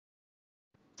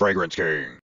Fragrance King.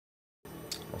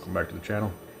 Welcome back to the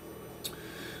channel.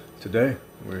 Today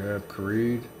we have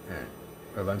Creed and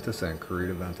Aventus and Creed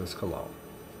Aventus cologne.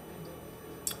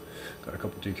 Got a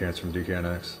couple decants from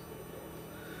DecanX.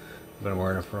 Been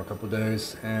wearing it for a couple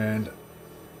days and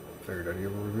figured I'd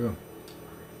give a review.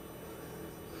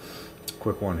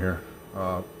 Quick one here.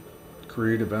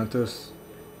 Creed Aventus,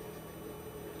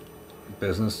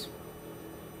 businessy,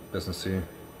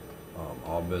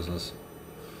 all business.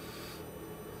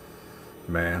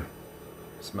 Man,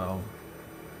 smell.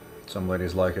 Some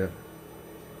ladies like it,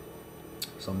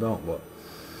 some don't, but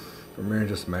for me,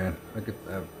 just man, I get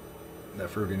that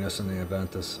fruitiness in the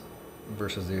Aventus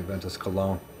versus the Aventus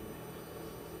cologne.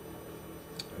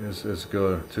 It's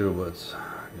good too, but it's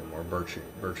more birch,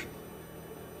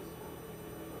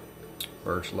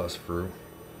 less fruit,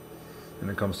 and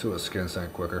it comes to a skin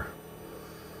scent quicker.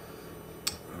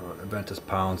 Aventus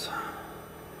pounds,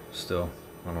 still,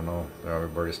 I don't know.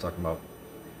 Everybody's talking about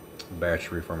batch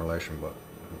reformulation, but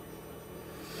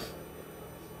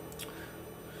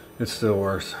it still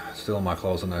works. It's still in my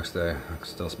clothes the next day. I can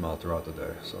still smell it throughout the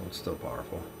day, so it's still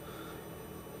powerful.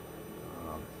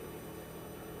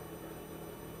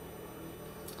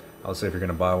 I would say if you're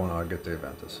gonna buy one, I'd get the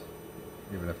Aventus,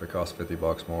 even if it costs 50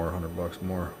 bucks more, 100 bucks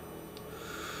more,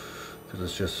 because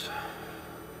it's just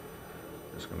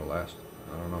gonna last.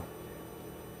 I don't know.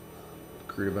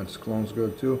 Creed Aventus cologne's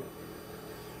good too.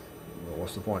 But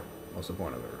what's the point? What's the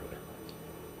point of it, really?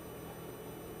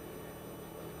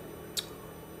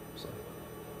 So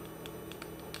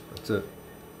that's it.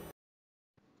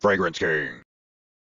 Fragrance King.